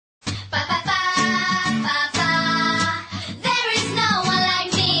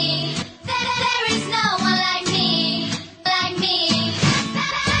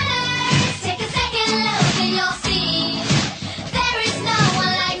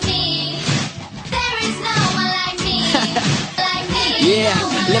Yeah,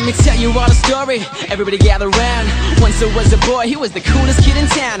 let me tell you all a story. Everybody gather round. Once there was a boy, he was the coolest kid in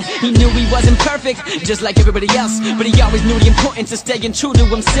town. He knew he wasn't perfect, just like everybody else, but he always knew the importance of staying true to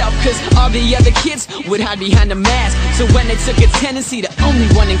himself. Cause all the other kids would hide behind a mask. So when they took attendance, he the only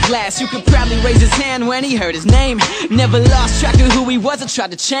one in class who could proudly raise his hand when he heard his name. Never lost track of who he was or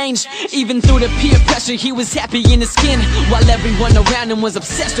tried to change. Even through the peer pressure, he was happy in his skin, while everyone around him was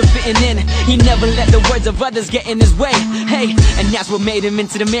obsessed with fitting in. He never let the words of others get in his way. Hey, and that's what made him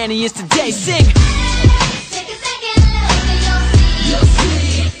into the man he is today. Sing!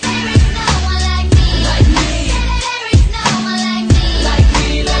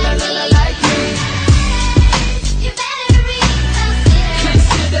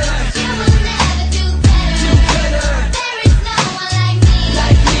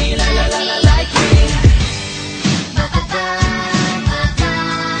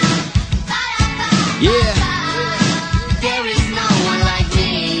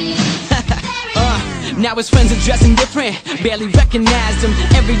 Now his friends are dressing different, barely recognized him.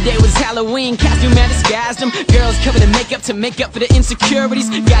 Every day was Halloween, costume man disguised him. Girls covered in makeup to make up for the insecurities.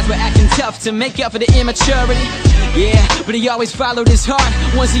 Guys were acting tough to make up for the immaturity. Yeah, but he always followed his heart.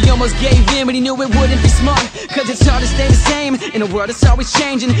 Once he almost gave in, but he knew it wouldn't be smart. Cause it's hard to stay the same in a world that's always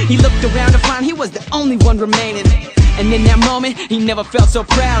changing. He looked around to find he was the only one remaining. And in that moment, he never felt so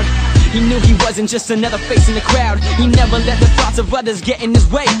proud. He knew he wasn't just another face in the crowd. He never let the thoughts of others get in his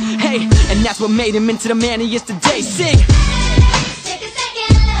way. Hey, and that's what made him into the man he is today. Sing!